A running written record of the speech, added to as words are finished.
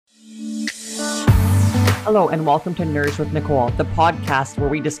Hello and welcome to Nourish with Nicole, the podcast where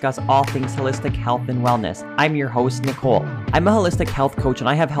we discuss all things holistic health and wellness. I'm your host, Nicole. I'm a holistic health coach and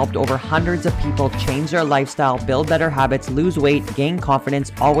I have helped over hundreds of people change their lifestyle, build better habits, lose weight, gain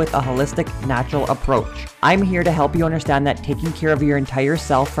confidence, all with a holistic, natural approach. I'm here to help you understand that taking care of your entire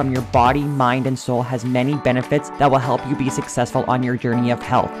self from your body, mind, and soul has many benefits that will help you be successful on your journey of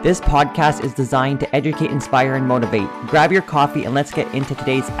health. This podcast is designed to educate, inspire, and motivate. Grab your coffee and let's get into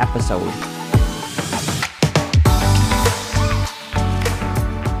today's episode.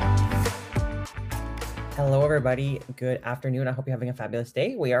 Hello, everybody. Good afternoon. I hope you're having a fabulous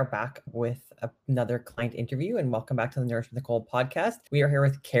day. We are back with another client interview and welcome back to the Nourish with Nicole podcast. We are here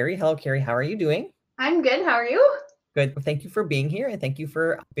with Carrie. Hello, Carrie. How are you doing? I'm good. How are you? Good. Thank you for being here and thank you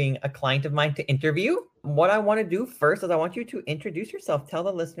for being a client of mine to interview. What I want to do first is I want you to introduce yourself. Tell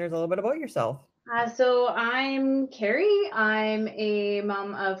the listeners a little bit about yourself. So I'm Carrie. I'm a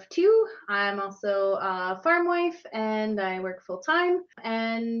mom of two. I'm also a farm wife and I work full time.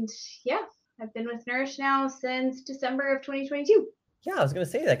 And yeah, I've been with Nourish now since December of 2022. Yeah, I was going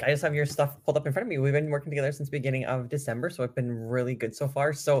to say, I just have your stuff pulled up in front of me. We've been working together since the beginning of December, so it's been really good so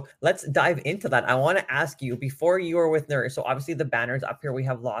far. So let's dive into that. I want to ask you, before you were with Nourish, so obviously the banners up here, we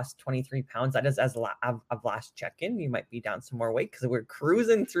have lost 23 pounds. That is as of last check-in. You might be down some more weight because we're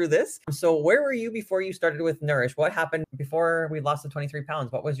cruising through this. So where were you before you started with Nourish? What happened before we lost the 23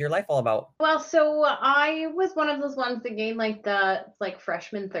 pounds? What was your life all about? Well, so I was one of those ones that gained the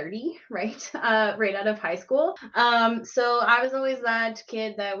freshman 30, right? Right out of high school. So I was always that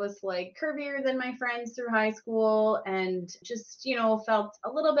kid that was like curvier than my friends through high school and just, felt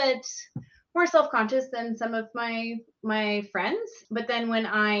a little bit more self-conscious than some of my friends. But then when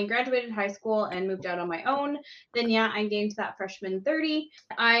I graduated high school and moved out on my own, then I gained that freshman 30.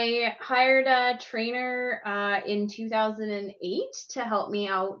 I hired a trainer in 2008 to help me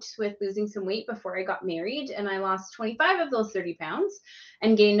out with losing some weight before I got married. And I lost 25 of those 30 pounds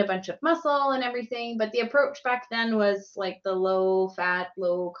and gained a bunch of muscle and everything. But the approach back then was like the low fat,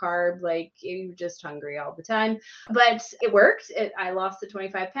 low carb, like you're just hungry all the time. But it worked. I lost the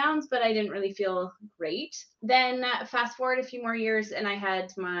 25 pounds, but I didn't really feel great. Then fast forward a few more years and I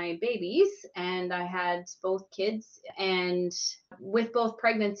had my babies and I had both kids, and with both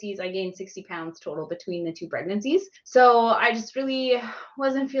pregnancies, I gained 60 pounds total between the two pregnancies. So I just really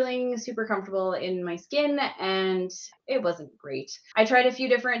wasn't feeling super comfortable in my skin and it wasn't great. I tried a few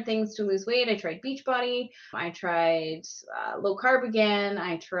different things to lose weight. I tried Beachbody. I tried low carb again.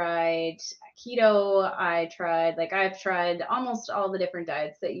 I tried keto. I've tried almost all the different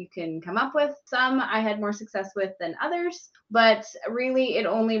diets that you can come up with. Some I had more success with than others, but really it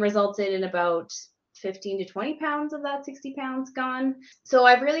only resulted in about 15 to 20 pounds of that 60 pounds gone. So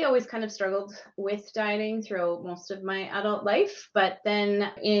I've really always kind of struggled with dieting throughout most of my adult life. But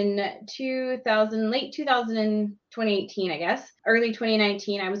then in late 2018, I guess, early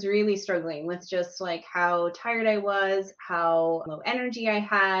 2019, I was really struggling with just like how tired I was, how low energy I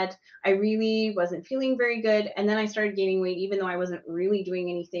had. I really wasn't feeling very good. And then I started gaining weight, even though I wasn't really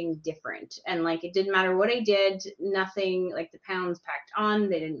doing anything different. And like, it didn't matter what I did, nothing, like the pounds packed on,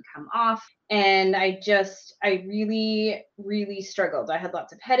 they didn't come off. And I really, really struggled. I had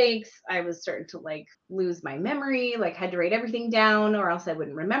lots of headaches. I was starting to like lose my memory, like had to write everything down or else I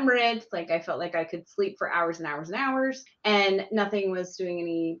wouldn't remember it. Like I felt like I could sleep for hours and hours and hours and nothing was doing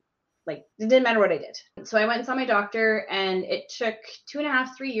any, like it didn't matter what I did. So I went and saw my doctor and it took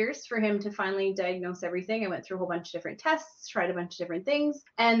 2.5, 3 years for him to finally diagnose everything. I went through a whole bunch of different tests, tried a bunch of different things.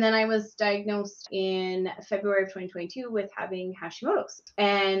 And then I was diagnosed in February of 2022 with having Hashimoto's.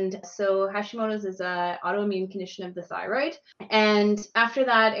 And so Hashimoto's is an autoimmune condition of the thyroid. And after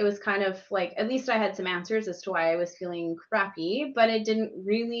that, it was kind of like, at least I had some answers as to why I was feeling crappy, but it didn't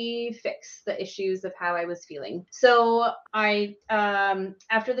really fix the issues of how I was feeling. So after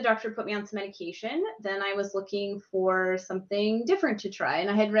the doctor put me on some medication, then I was looking for something different to try. And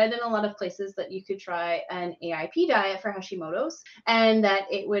I had read in a lot of places that you could try an AIP diet for Hashimoto's and that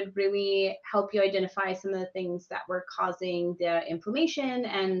it would really help you identify some of the things that were causing the inflammation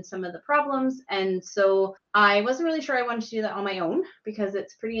and some of the problems. And so I wasn't really sure I wanted to do that on my own because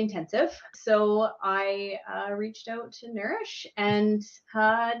it's pretty intensive. So I reached out to Nourish and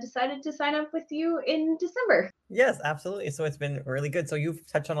decided to sign up with you in December. Yes, absolutely. So it's been really good. So you've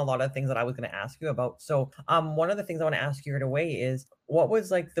touched on a lot of things that I was going to ask you about. So one of the things I want to ask you right away is what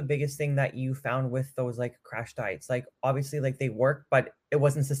was like the biggest thing that you found with those like crash diets? Like obviously like they work, but it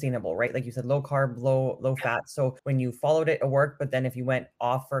wasn't sustainable, right? Like you said, low carb, low fat. So when you followed it, it worked. But then if you went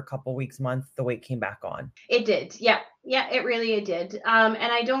off for a couple weeks, month, the weight came back on. It did. Yeah. Yeah, it did. And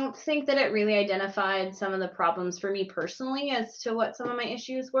I don't think that it really identified some of the problems for me personally as to what some of my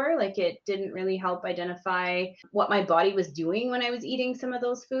issues were. Like, it didn't really help identify what my body was doing when I was eating some of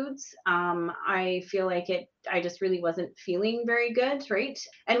those foods. I feel like I just really wasn't feeling very good, right?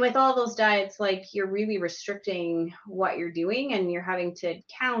 And with all those diets, like, you're really restricting what you're doing and you're having to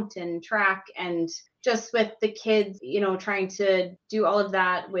count and track, and just with the kids, trying to do all of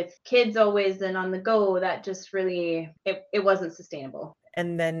that with kids always and on the go, that just really, it wasn't sustainable.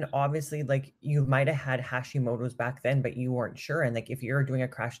 And then obviously, like, you might have had Hashimoto's back then, but you weren't sure. And like, if you're doing a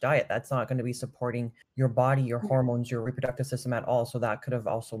crash diet, that's not going to be supporting your body, your hormones, your reproductive system at all. So that could have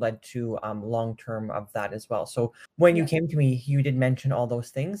also led to long term of that as well. So when you Yeah. came to me, you did mention all those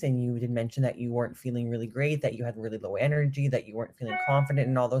things, and you did mention that you weren't feeling really great, that you had really low energy, that you weren't feeling confident,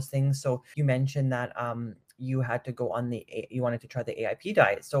 and all those things. So you mentioned that you had to go on you wanted to try the AIP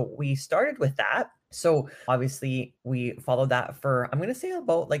diet. So we started with that. So obviously we followed that for, I'm going to say,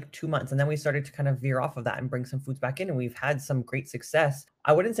 about like 2 months. And then we started to kind of veer off of that and bring some foods back in. And we've had some great success.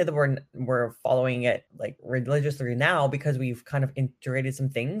 I wouldn't say that we're following it like religiously now, because we've kind of integrated some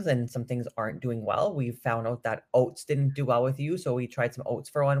things and some things aren't doing well. We've found out that oats didn't do well with you. So we tried some oats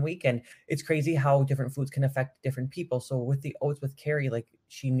for 1 week, and it's crazy how different foods can affect different people. So with the oats with Carrie, like,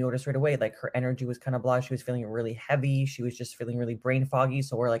 she noticed right away, like, her energy was kind of blah. She was feeling really heavy. She was just feeling really brain foggy.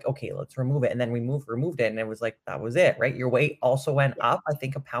 So we're like, okay, let's remove it. And then we removed it. And it was like, that was it, right? Your weight also went up, I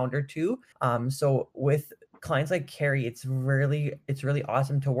think, a pound or two. So with clients like Carrie, it's really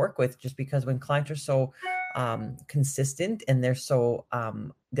awesome to work with, just because when clients are so consistent and they're so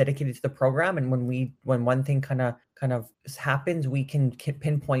dedicated to the program, and when one thing kind of happens, we can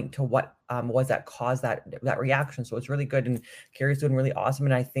pinpoint to what was that caused that reaction. So it's really good, and Carrie's doing really awesome.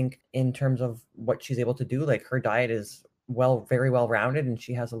 And I think in terms of what she's able to do, like, her diet is very well rounded, and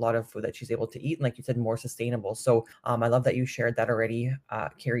she has a lot of food that she's able to eat, and like you said, more sustainable. So I love that you shared that already,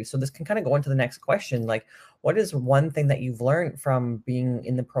 Carrie. So this can kind of go into the next question. Like, what is one thing that you've learned from being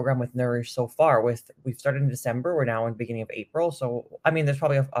in the program with Nourish so far? We've started in December, we're now in the beginning of April. So I mean, there's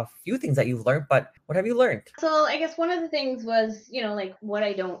probably a few things that you've learned, but what have you learned? So I guess one of the things was, like, what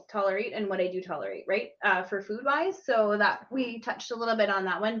I don't tolerate and what I do tolerate, right? For food wise. So that we touched a little bit on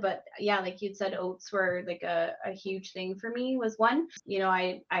that one, but yeah, like you'd said, oats were like a huge thing for me, was one. We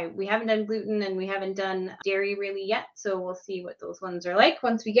haven't done gluten and we haven't done dairy really yet. So we'll see what those ones are like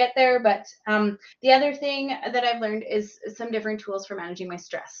once we get there. But the other thing that I've learned is some different tools for managing my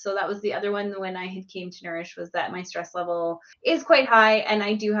stress. So that was the other one when I had came to Nourish, was that my stress level is quite high, and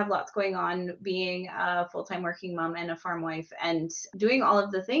I do have lots going on, being a full-time working mom and a farm wife and doing all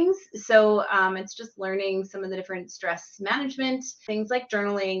of the things. So it's just learning some of the different stress management things, like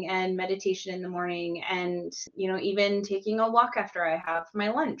journaling and meditation in the morning, and even taking a walk after I have my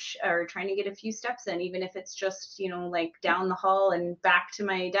lunch, or trying to get a few steps in, even if it's just like down the hall and back to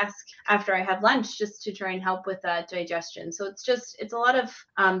my desk after I have lunch, just to try and help with that digestion. So it's a lot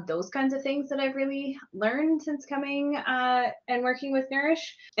of those kinds of things that I've really learned since coming and working with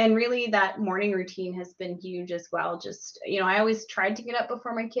Nourish. And really, that morning routine has been huge as well. Just, I always tried to get up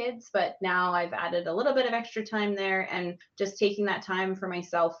before my kids, but now I've added a little bit of extra time there, and just taking that time for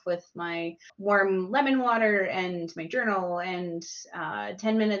myself with my warm lemon water and my journal and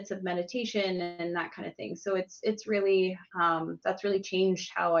 10 minutes of meditation and that kind of thing. So it's really, that's really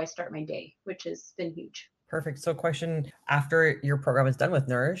changed how I start my day, which has been huge. Perfect. So question, after your program is done with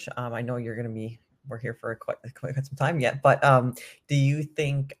Nourish, I know we're here for quite some time yet, but do you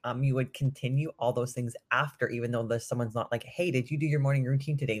think you would continue all those things after, even though there's someone's not like, hey, did you do your morning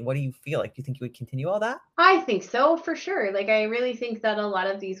routine today? What do you feel like? Do you think you would continue all that? I think so, for sure. Like, I really think that a lot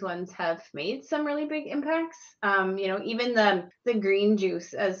of these ones have made some really big impacts. Even the green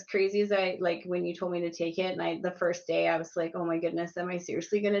juice, as crazy as I like, when you told me to take it, and the first day I was like, oh my goodness, am I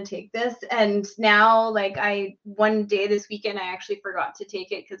seriously gonna take this? And now, like, I one day this weekend I actually forgot to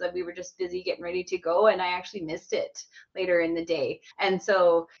take it because we were just busy getting ready to go, and I actually missed it later in the day. And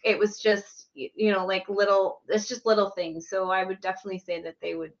so it was just, like, it's just little things. So I would definitely say that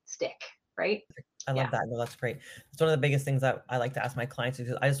they would stick, right? I love Yeah. that. No, that's great. It's one of the biggest things that I like to ask my clients,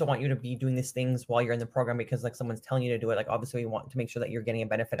 is I just don't want you to be doing these things while you're in the program because like someone's telling you to do it. Like, obviously we want to make sure that you're getting a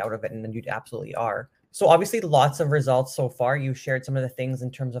benefit out of it, and then you absolutely are. So obviously lots of results so far. You shared some of the things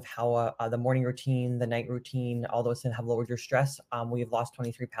in terms of how the morning routine, the night routine, all those things have lowered your stress. We've lost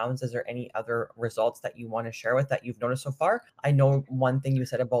 23 pounds. Is there any other results that you want to share with that you've noticed so far? I know one thing you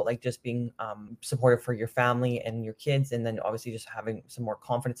said about like just being supportive for your family and your kids, and then obviously just having some more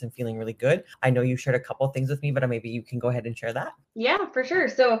confidence and feeling really good. I know you shared a couple of things with me, but maybe you can go ahead and share that. Yeah, for sure.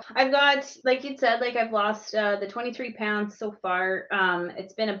 So I've got, like you said, like I've lost the 23 pounds so far.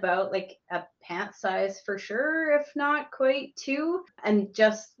 It's been about like a pant size for sure, if not quite two. And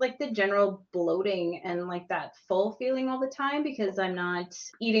just like the general bloating and like that full feeling all the time because I'm not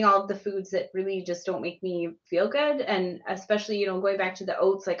eating all of the foods that really just don't make me feel good. And especially, going back to the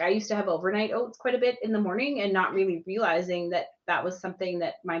oats, like I used to have overnight oats quite a bit in the morning and not really realizing that that was something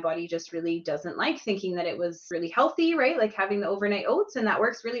that my body just really doesn't like, thinking that it was really healthy, right? Like having the overnight oats, and that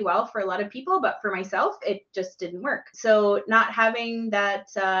works really well for a lot of people, but for myself, it just didn't work. So not having that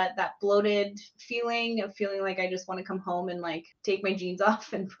bloated feeling of feeling like I just want to come home and like take my jeans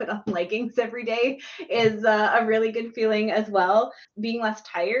off and put on leggings every day is a really good feeling as well. Being less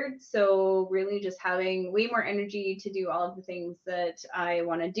tired, so really just having way more energy to do all of the things that I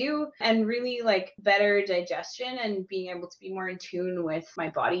want to do, and really like better digestion and being able to be more in tune with my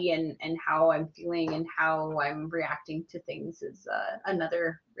body and how I'm feeling and how I'm reacting to things is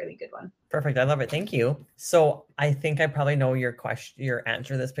another really good one. Perfect. I love it. Thank you. So I think I probably know your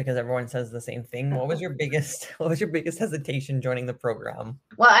answer to this because everyone says the same thing. What was your biggest, what was your biggest hesitation joining the program?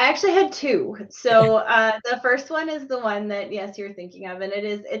 Well, I actually had two. So the first one is the one that yes, you're thinking of, and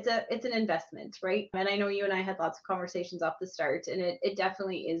it's an investment, right? And I know you and I had lots of conversations off the start, and it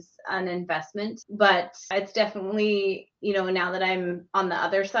definitely is an investment, but it's definitely, now that I'm on the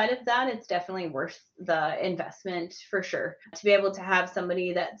other side of that, it's definitely worth the investment for sure. To be able to have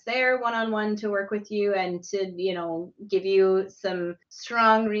somebody that's there one on one to work with you and to, give you some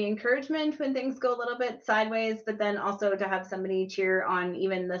strong re encouragement when things go a little bit sideways, but then also to have somebody cheer on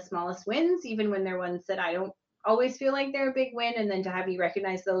even the smallest wins, even when they're ones that I don't always feel like they're a big win, and then to have you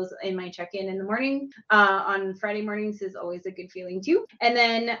recognize those in my check-in in the morning on Friday mornings is always a good feeling too. And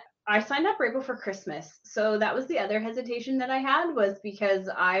then I signed up right before Christmas. So that was the other hesitation that I had, was because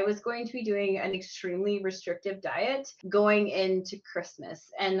I was going to be doing an extremely restrictive diet going into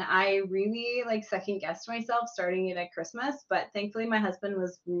Christmas. And I really like second guessed myself starting it at Christmas, but thankfully my husband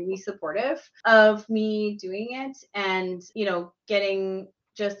was really supportive of me doing it and, getting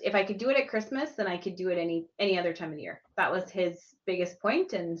just, if I could do it at Christmas, then I could do it any other time of the year. That was his biggest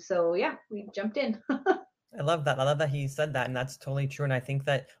point. And so yeah, we jumped in. I love that. I love that he said that, and that's totally true. And I think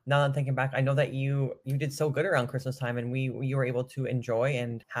that now that I'm thinking back, I know that you did so good around Christmas time, and you were able to enjoy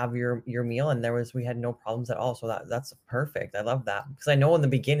and have your meal, and we had no problems at all. So that's perfect. I love that because I know in the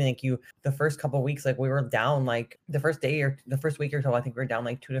beginning, like the first couple of weeks, like we were down, like the first day or the first week or so, I think we were down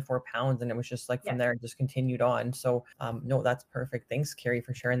like 2 to 4 pounds, and it was just like from there it just continued on. So no, that's perfect. Thanks, Carrie,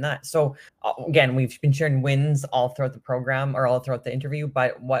 for sharing that. So again, we've been sharing wins all throughout the program or all throughout the interview,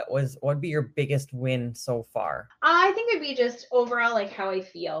 but what would be your biggest win so far? I think it'd be just overall like how I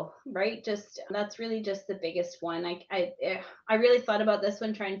feel, right? Just that's really just the biggest one. I really thought about this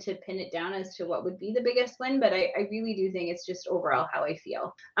one, trying to pin it down as to what would be the biggest win, but I really do think it's just overall how I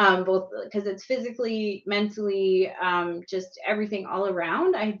feel. Both because it's physically, mentally, just everything all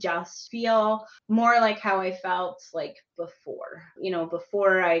around. I just feel more like how I felt like before,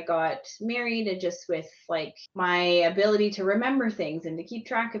 before I got married, and just with like my ability to remember things and to keep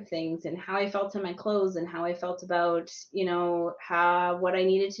track of things, and how I felt in my clothes, and how I felt about, how what I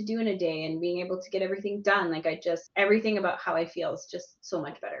needed to do in a day, and being able to get everything done. Like everything about how I feel is just so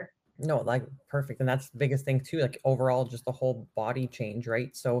much better. No, like perfect. And that's the biggest thing too, like overall, just the whole body change,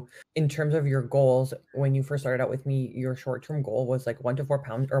 right? So, in terms of your goals, when you first started out with me, your short term goal was like 1 to 4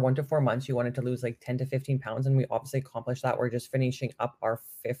 pounds or 1 to 4 months. You wanted to lose like 10 to 15 pounds. And we obviously accomplished that. We're just finishing up our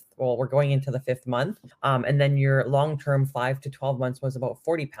we're going into the 5th month. And then your long term 5 to 12 months was about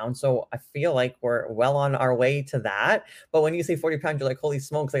 40 pounds. So, I feel like we're well on our way to that. But when you say 40 pounds, you're like, holy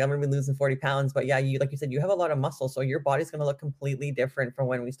smokes, like I'm going to be losing 40 pounds. But yeah, like you said, you have a lot of muscle. So, your body's going to look completely different from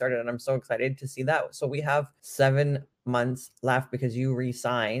when we started. And I'm so excited to see that. So we have 7 months left because you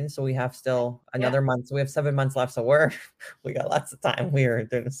re-signed. So we have still another month. So we have 7 months left. So we got lots of time. We are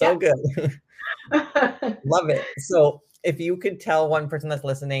doing so good. Love it. So if you could tell one person that's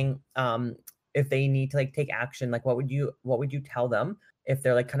listening, if they need to like take action, like what would you tell them if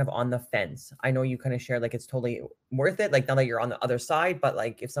they're like kind of on the fence? I know you kind of shared like it's totally worth it, like now that you're on the other side, but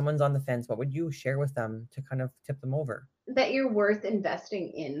like if someone's on the fence, what would you share with them to kind of tip them over? That you're worth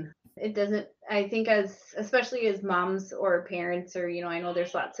investing in. It doesn't, I think, especially as moms or parents, or, I know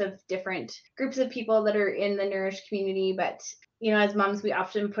there's lots of different groups of people that are in the Nourish community, but, as moms, we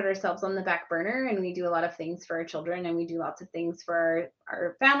often put ourselves on the back burner, and we do a lot of things for our children, and we do lots of things for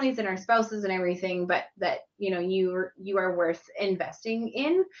our families and our spouses and everything, but that, you are worth investing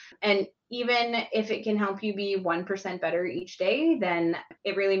in. And even if it can help you be 1% better each day, then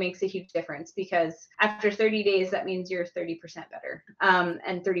it really makes a huge difference, because after 30 days, that means you're 30% better,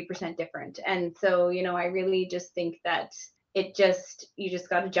 and 30% different. And so, I really just think that you just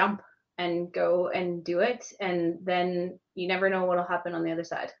got to jump and go and do it. And then you never know what'll happen on the other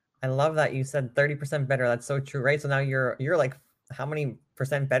side. I love that you said 30% better. That's so true, right? So now you're like how many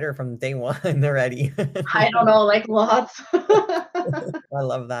percent better from day one already? I don't know, like lots. I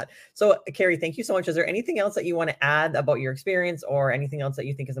love that. So, Carrie, thank you so much. Is there anything else that you want to add about your experience or anything else that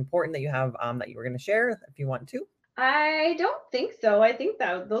you think is important that you have that you were going to share if you want to? I don't think so. I think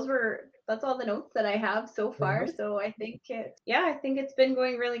that's all the notes that I have so far. Mhm. So I think I think it's been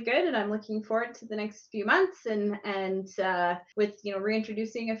going really good, and I'm looking forward to the next few months and with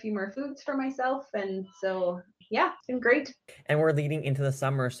reintroducing a few more foods for myself, and so yeah, it's been great. And we're leading into the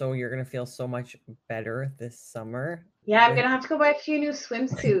summer, so you're going to feel so much better this summer. Yeah, I'm gonna have to go buy a few new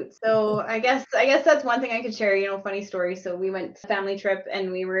swimsuits. So I guess that's one thing I could share, funny story. So we went family trip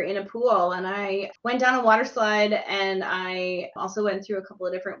and we were in a pool and I went down a water slide and I also went through a couple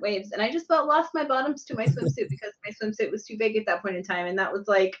of different waves and I just about lost my bottoms to my swimsuit because my swimsuit was too big at that point in time. And that was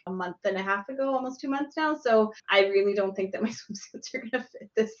like a month and a half ago, almost 2 months now. So I really don't think that my swimsuits are gonna fit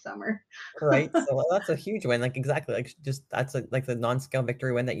this summer. Right. So that's a huge win. Like exactly. Like just that's like the non-scale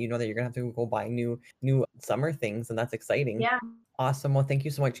victory win that you know that you're gonna have to go buy new summer things, and that's exciting. Yeah. Awesome. Well, thank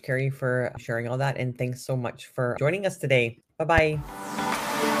you so much, Carrie, for sharing all that, and thanks so much for joining us today. Bye-bye.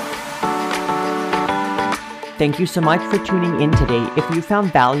 Thank you so much for tuning in today. If you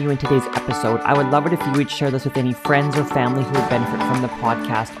found value in today's episode, I would love it if you would share this with any friends or family who would benefit from the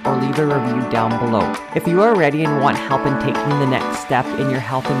podcast or leave a review down below. If you are ready and want help in taking the next step in your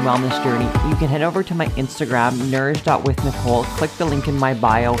health and wellness journey, you can head over to my Instagram, nourish.withnicole, click the link in my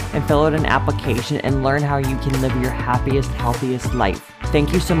bio, and fill out an application and learn how you can live your happiest, healthiest life.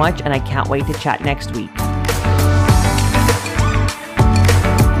 Thank you so much, and I can't wait to chat next week.